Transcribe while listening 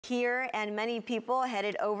Here, and many people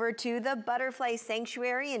headed over to the Butterfly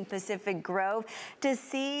Sanctuary in Pacific Grove to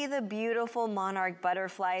see the beautiful monarch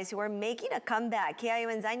butterflies who are making a comeback.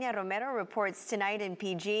 KION's Anya Romero reports tonight in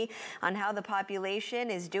PG on how the population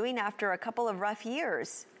is doing after a couple of rough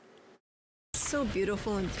years. So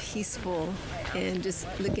beautiful and peaceful, and just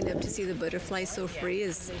looking up to see the butterflies so free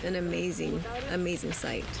is an amazing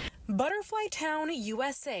sight. Butterfly Town,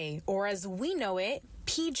 USA, or as we know it,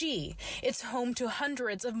 PG. It's home to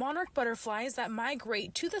hundreds of monarch butterflies that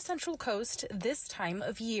migrate to the Central Coast this time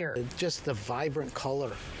of year. Just the vibrant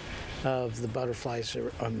color of the butterflies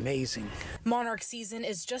are amazing. Monarch season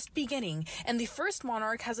is just beginning, and the first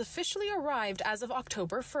monarch has officially arrived as of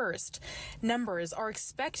October 1st. Numbers are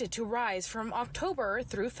expected to rise from October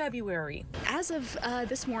through February. As of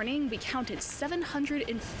this morning, we counted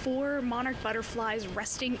 704 monarch butterflies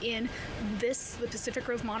resting in the Pacific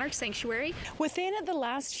Grove Monarch Sanctuary. Within the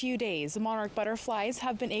last few days, monarch butterflies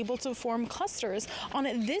have been able to form clusters on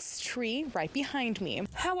this tree right behind me.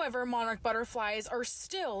 However, monarch butterflies are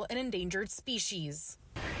still an endangered species.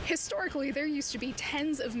 Historically, there used to be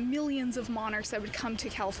tens of millions of monarchs that would come to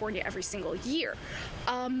California every single year.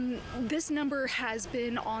 This number has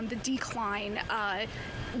been on the decline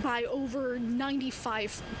by over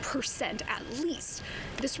 95% at least.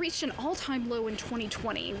 This reached an all-time low in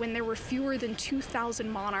 2020 when there were fewer than 2,000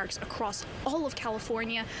 monarchs across all of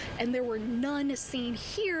California, and there were none seen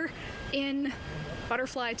here in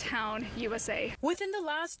Butterfly Town, USA. Within the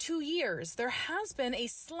last 2 years, there has been a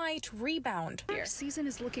slight rebound. Our season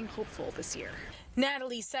is looking hopeful this year.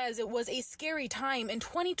 Natalie says it was a scary time in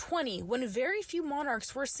 2020 when very few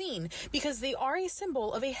monarchs were seen because they are a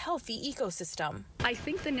symbol of a healthy ecosystem. I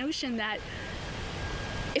think the notion that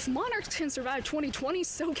if monarchs can survive 2020,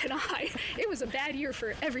 so can I. It was a bad year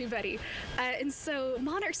for everybody. And so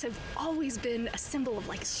monarchs have always been a symbol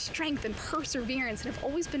of strength and perseverance, and have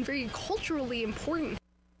always been very culturally important.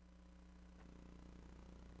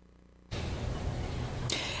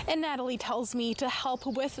 And Natalie tells me to help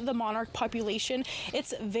with the monarch population,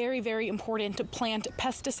 it's very important to plant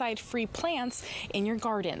pesticide-free plants in your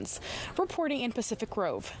gardens. Reporting in Pacific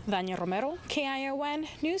Grove, Anya Romero, KION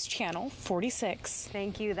News Channel 46.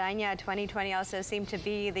 Thank you, Anya. 2020 also seemed to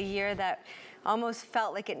be the year that almost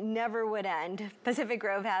felt like it never would end. Pacific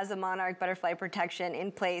Grove has a monarch butterfly protection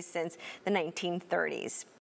in place since the 1930s.